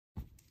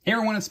Hey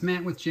everyone, it's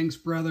Matt with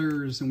jinX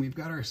Brothers, and we've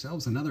got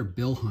ourselves another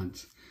bill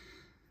hunt.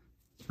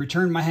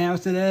 Returned my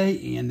house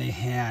today, and they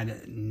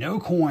had no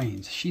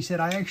coins. She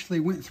said, I actually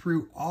went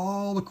through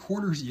all the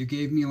quarters that you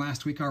gave me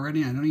last week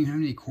already, and I don't even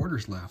have any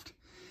quarters left.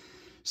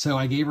 So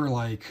I gave her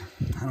like,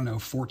 I don't know,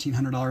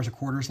 $1,400 of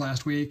quarters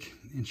last week,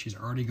 and she's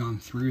already gone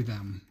through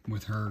them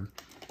with her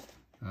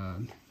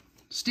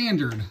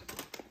standard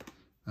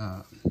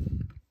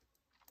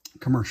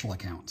commercial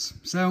accounts.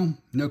 So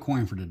no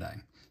coin for today.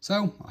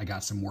 So I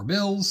got some more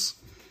bills.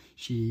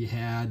 She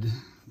had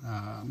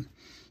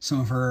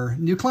some of her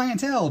new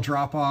clientele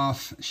drop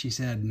off. She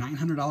said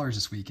 $900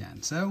 this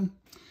weekend. So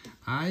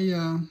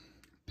I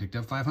picked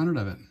up 500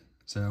 of it.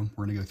 So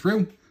we're gonna go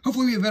through.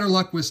 Hopefully we have better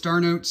luck with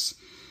star notes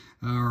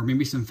or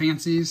maybe some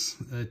fancies.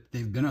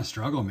 They've been a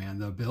struggle, man.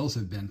 The bills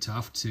have been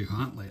tough to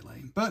hunt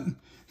lately, but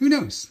who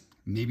knows?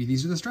 Maybe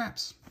these are the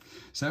straps.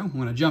 So I'm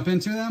gonna jump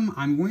into them.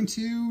 I'm going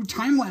to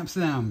time lapse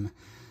them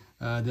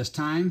this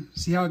time,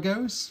 see how it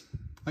goes.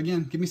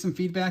 Again, give me some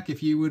feedback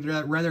if you would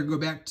rather go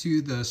back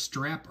to the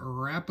strap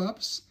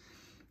wrap-ups.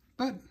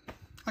 But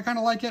I kind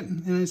of like it,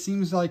 and it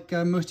seems like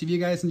most of you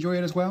guys enjoy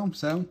it as well.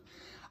 So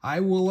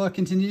I will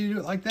continue to do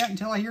it like that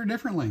until I hear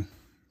differently.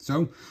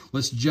 So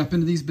let's jump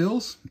into these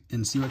bills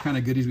and see what kind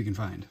of goodies we can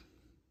find.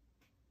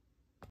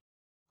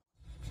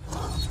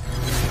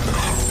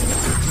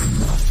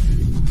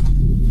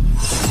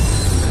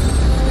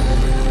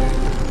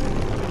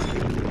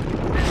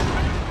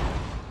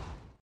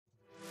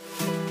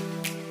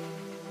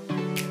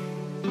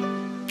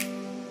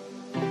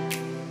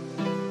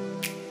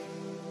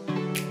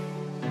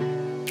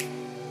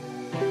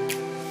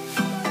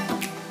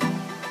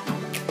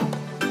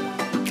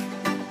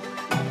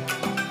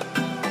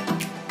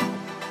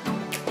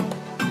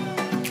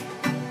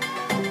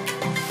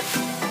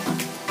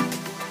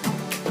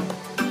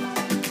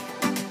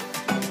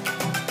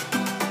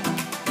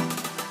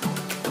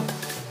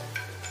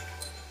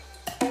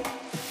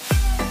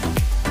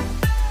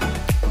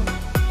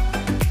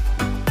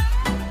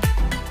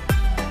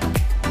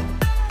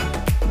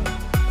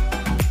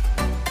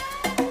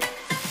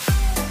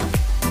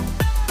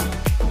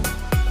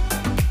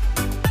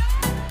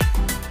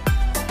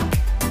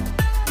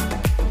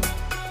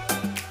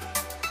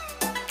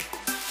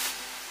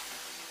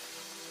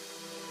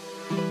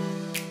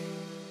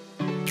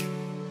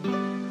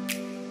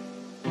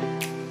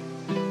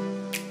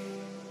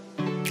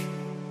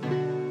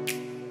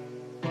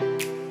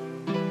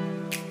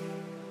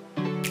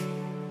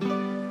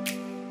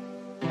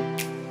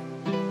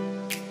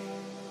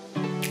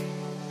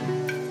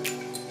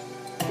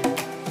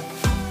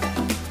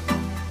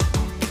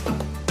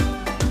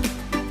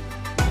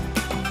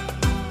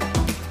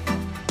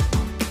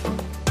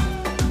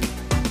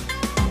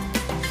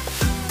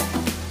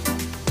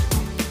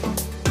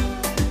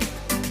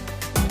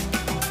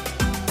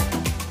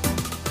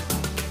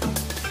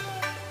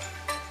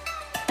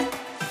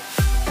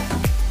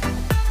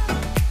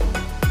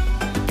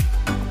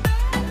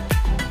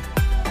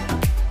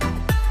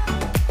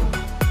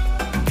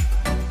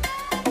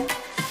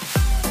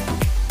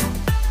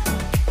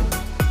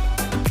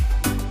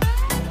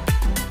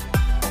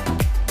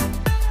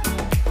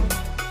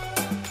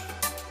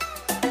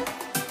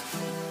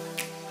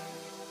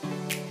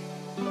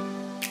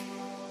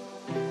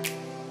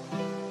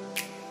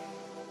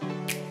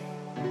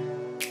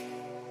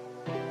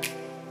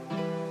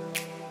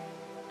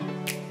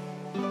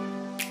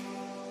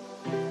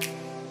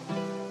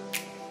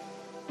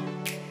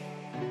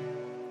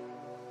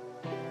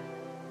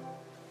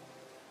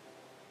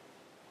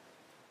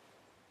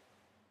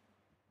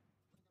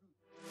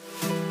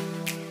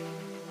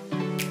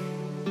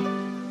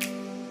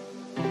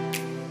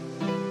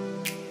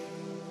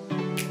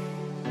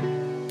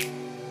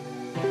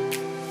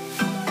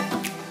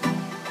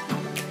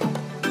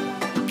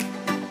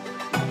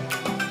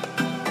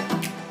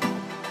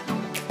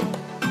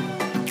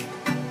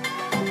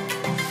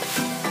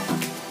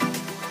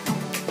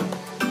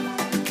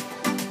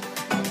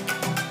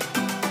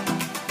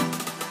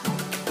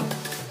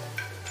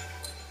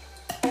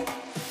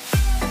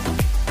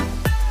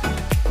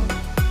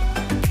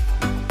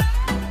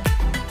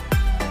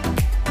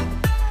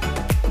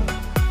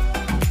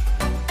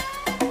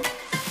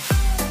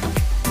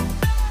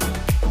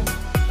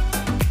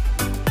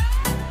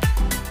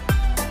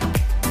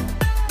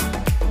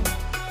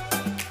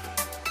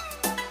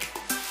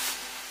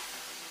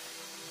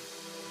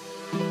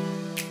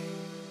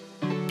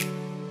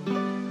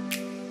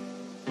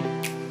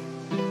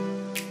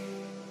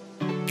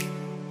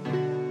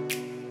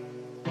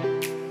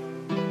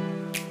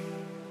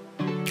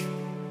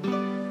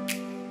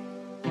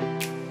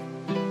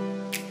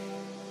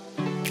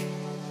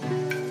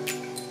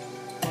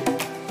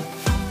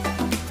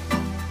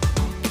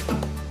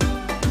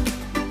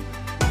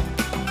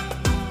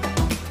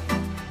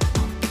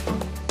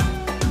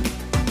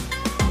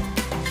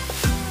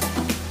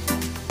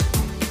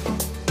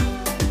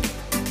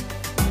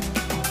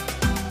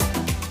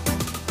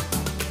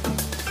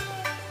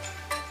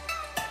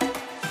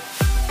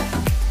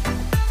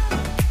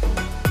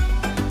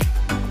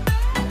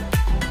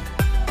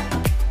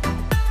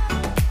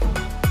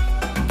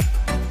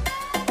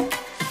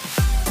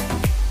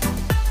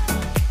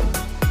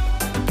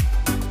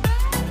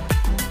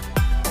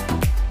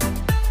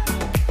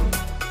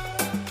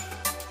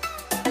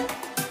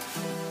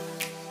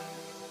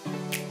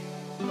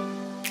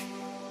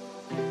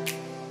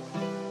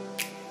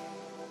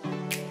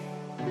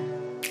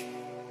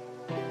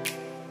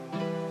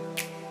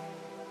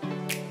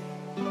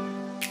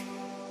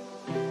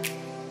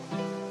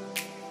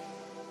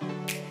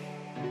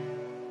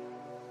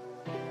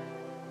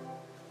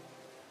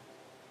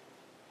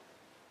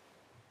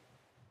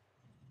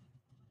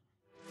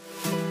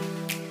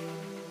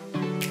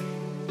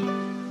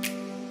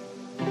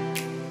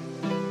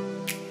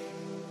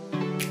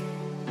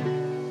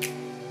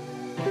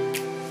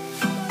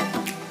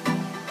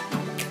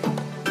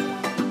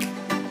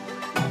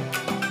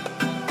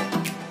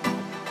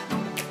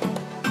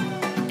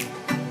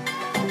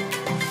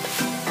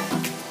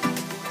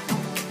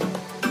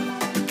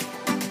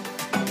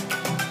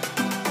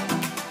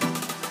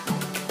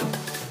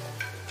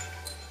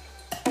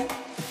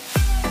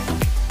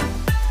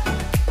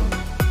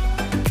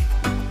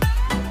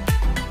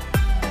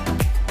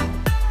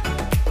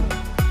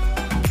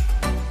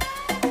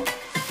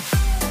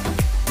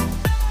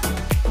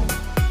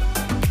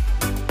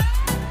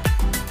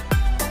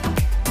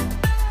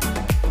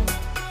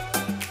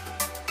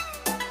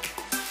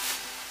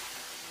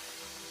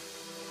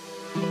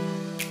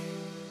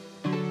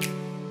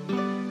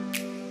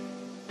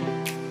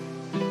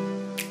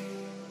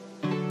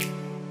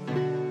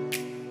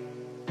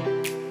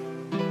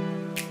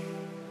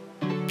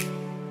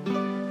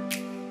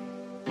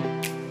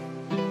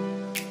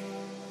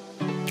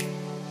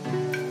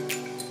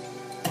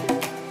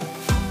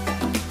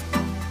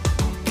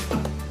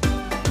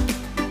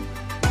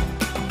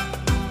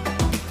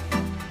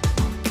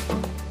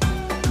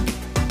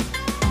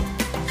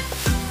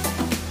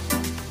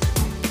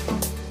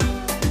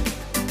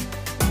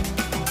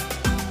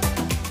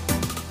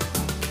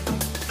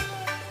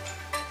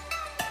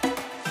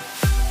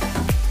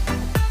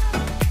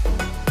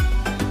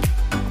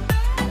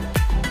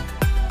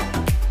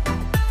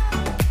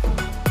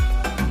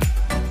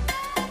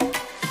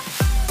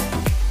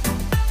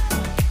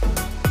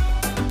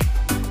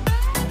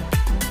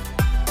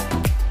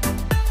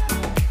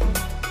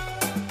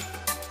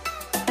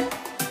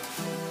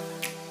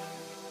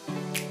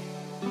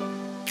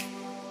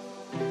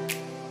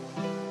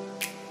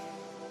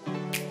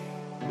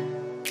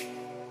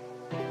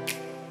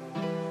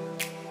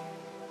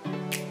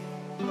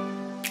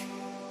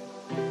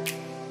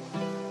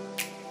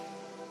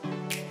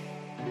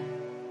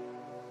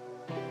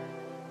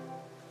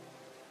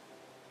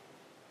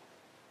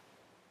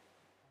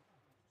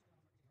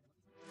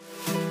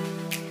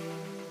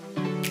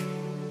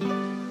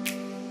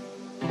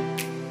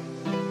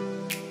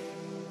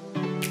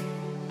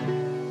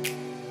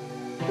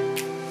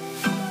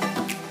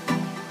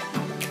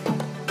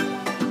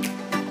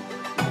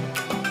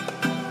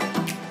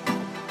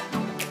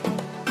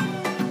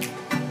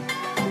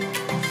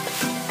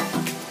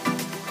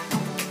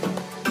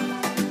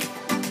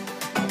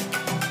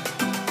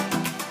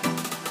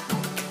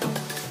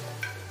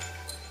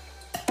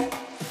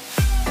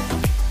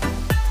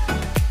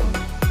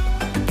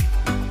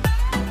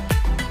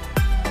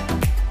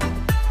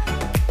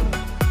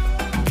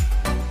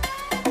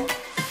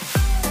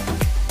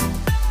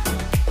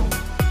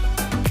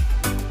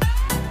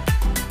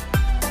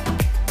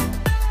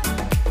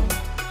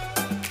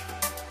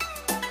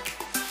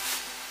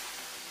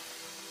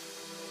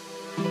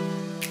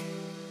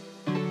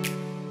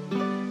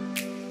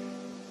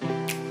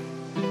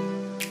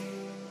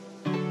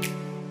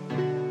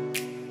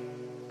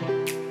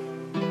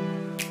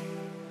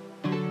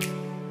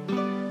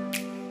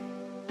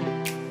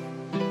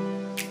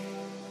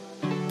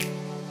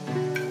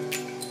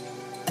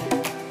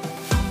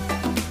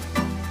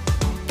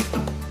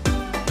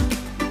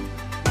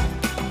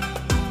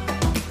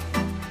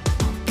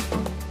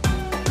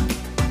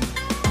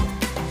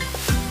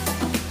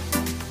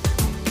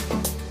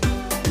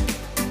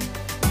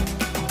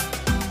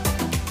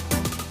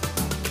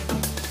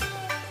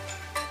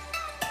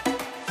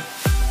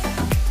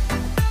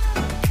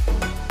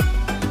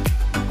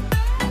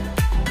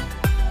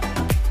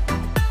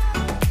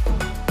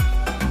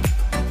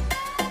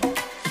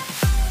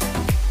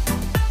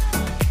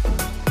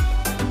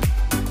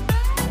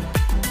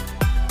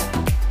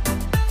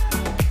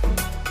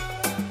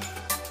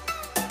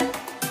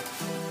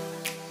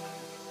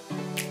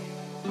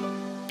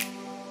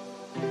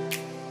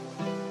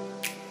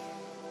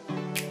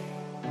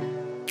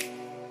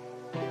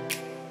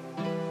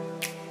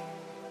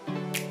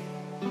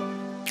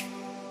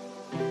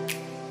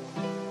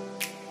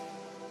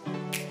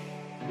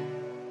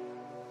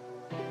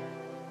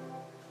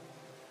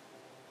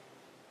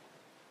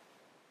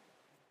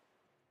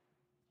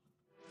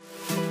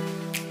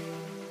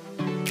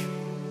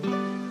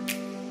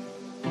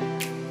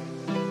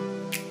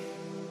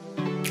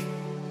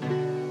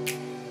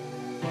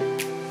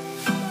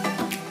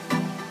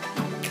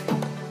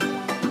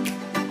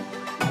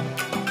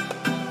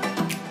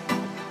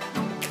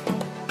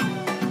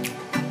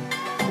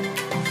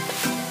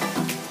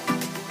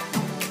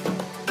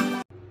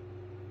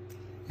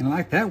 And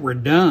like that, we're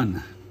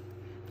done.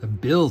 The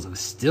bills have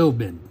still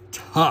been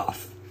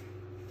tough.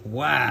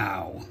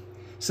 Wow.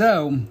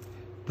 So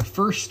the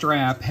first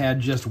strap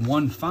had just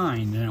one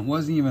find, and it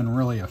wasn't even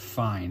really a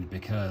find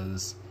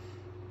because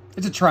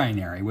it's a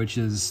trinary, which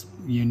is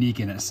unique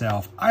in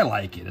itself. I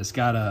like it. It's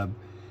got a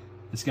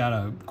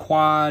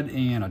quad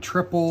and a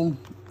triple.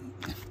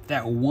 If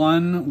that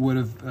one would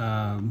have,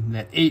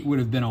 that 8 would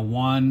have been a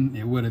 1,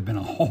 it would have been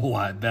a whole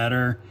lot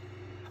better.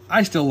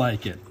 I still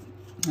like it.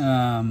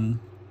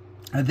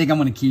 I think I'm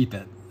going to keep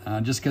it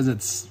just because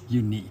it's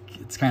unique.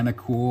 It's kind of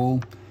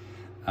cool.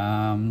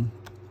 And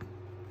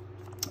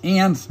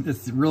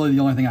it's really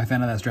the only thing I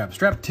found of that strap.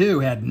 Strap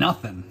 2 had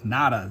nothing,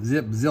 nada,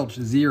 zip, zilch,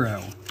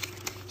 0.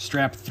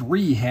 Strap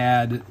 3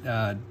 had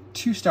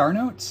 2 star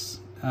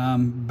notes.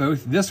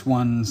 Both, this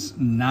one's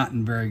not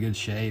in very good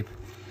shape.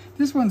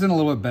 This one's in a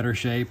little bit better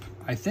shape.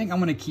 I think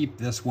I'm going to keep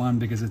this one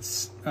because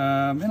it's in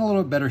a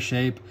little bit better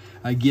shape.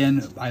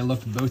 Again, I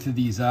looked both of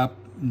these up.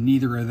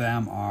 Neither of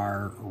them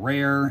are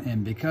rare,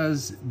 and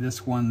because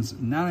this one's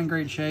not in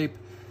great shape,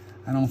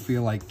 I don't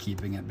feel like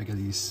keeping it because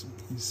he's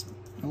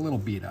a little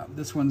beat up.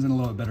 This one's in a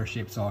little bit better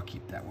shape, so I'll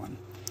keep that one.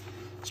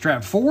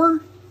 Strap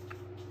 4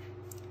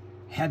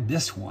 had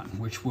this one,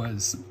 which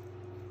was,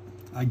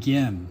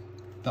 again,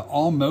 the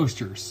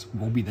almosters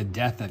will be the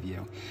death of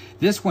you.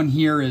 This one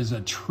here is a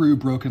true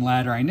broken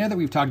ladder. I know that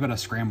we've talked about a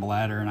scramble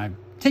ladder, and I've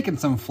taken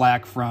some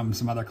flack from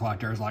some other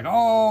collectors like,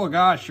 oh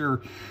gosh,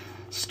 you're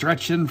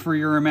stretching for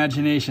your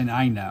imagination.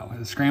 I know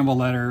the scramble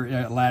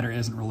ladder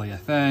isn't really a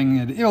thing.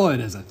 It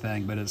is a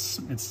thing, but it's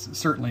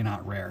certainly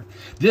not rare.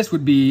 This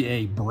would be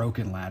a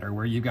broken ladder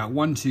where you've got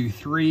 1, 2,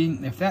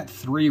 3. If that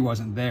 3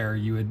 wasn't there,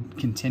 you would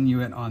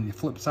continue it on the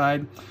flip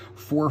side.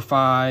 4,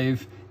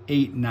 5,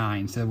 8,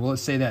 9. So well,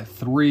 let's say that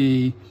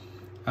 3.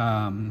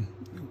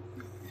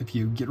 If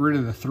you get rid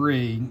of the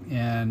 3,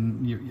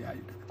 and you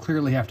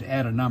clearly have to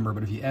add a number,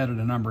 but if you added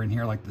a number in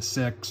here like the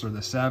 6 or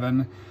the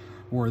 7,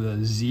 or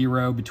the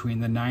 0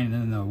 between the 9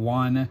 and the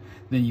 1,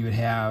 then you would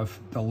have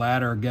the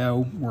ladder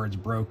go where it's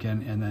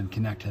broken and then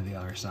connect to the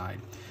other side.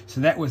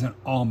 So that was an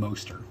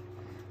almoster.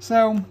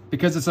 So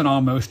because it's an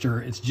almoster,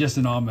 it's just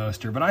an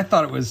almoster, but I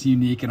thought it was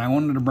unique and I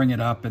wanted to bring it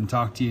up and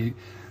talk to you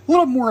a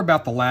little more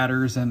about the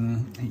ladders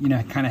and, you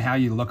know, kind of how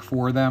you look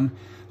for them.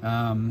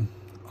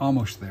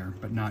 Almost there,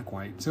 but not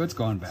quite. So it's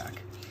gone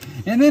back.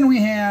 And then we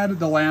had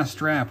the last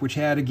strap, which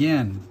had,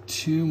 again,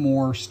 2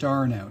 more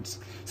star notes.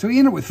 So we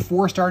ended up with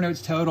 4 star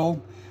notes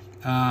total,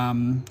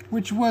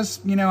 which was,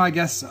 you know, I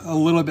guess a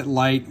little bit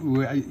light.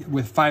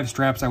 With 5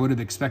 straps, I would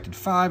have expected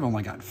 5,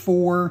 only got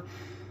 4.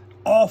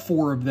 All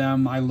 4 of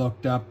them, I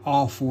looked up,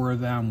 all 4 of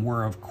them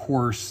were, of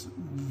course,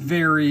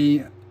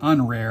 very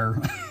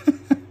unrare.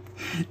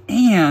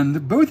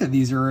 And both of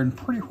these are in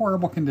pretty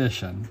horrible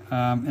condition.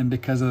 And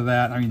because of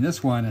that, I mean,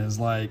 this one is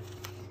like,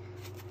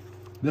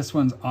 this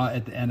one's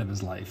at the end of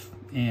his life.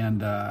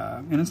 And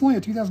it's only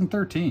a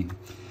 2013.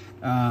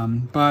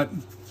 But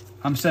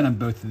I'm sending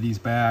both of these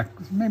back.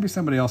 Maybe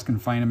somebody else can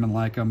find them and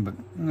like them, but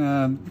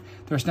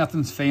there's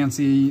nothing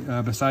fancy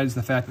besides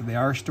the fact that they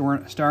are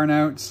star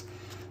notes.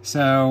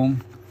 So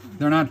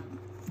they're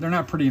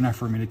not pretty enough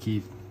for me to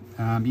keep,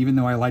 even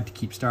though I like to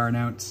keep star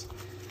notes.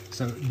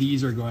 So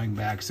these are going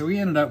back. So we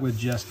ended up with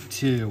just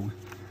 2.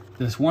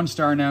 This 1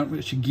 star note,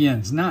 which again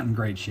is not in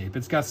great shape.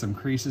 It's got some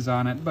creases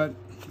on it, but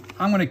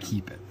I'm going to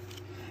keep it.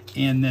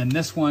 And then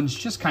this one's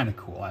just kind of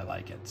cool. I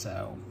like it.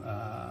 So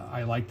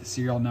I like the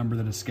serial number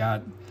that it's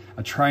got.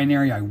 A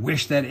trinary. I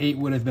wish that 8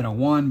 would have been a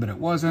 1, but it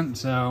wasn't.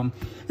 So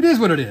it is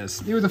what it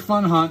is. It was a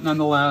fun hunt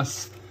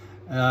nonetheless.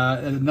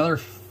 Another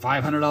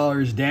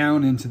 $500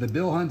 down into the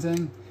bill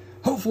hunting.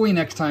 Hopefully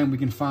next time we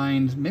can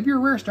find maybe a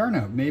rare star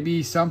note,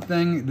 maybe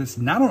something that's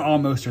not an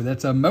almoster,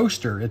 that's a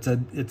moster. It's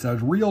a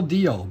real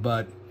deal,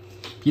 but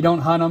if you don't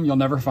hunt them, you'll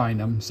never find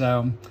them.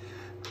 So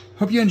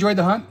hope you enjoyed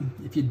the hunt.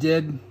 If you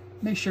did,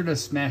 make sure to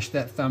smash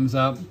that thumbs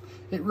up.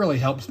 It really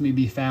helps me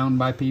be found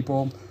by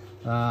people,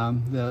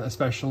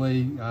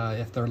 especially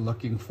if they're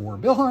looking for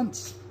bill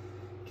hunts.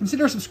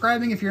 Consider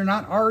subscribing if you're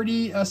not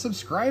already a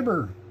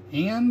subscriber.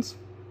 And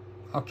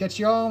I'll catch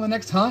you all on the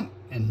next hunt.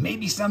 And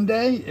maybe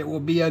someday it will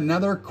be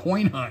another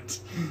coin hunt.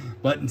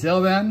 But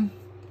until then,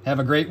 have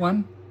a great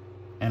one.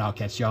 And I'll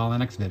catch you all in the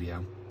next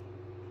video.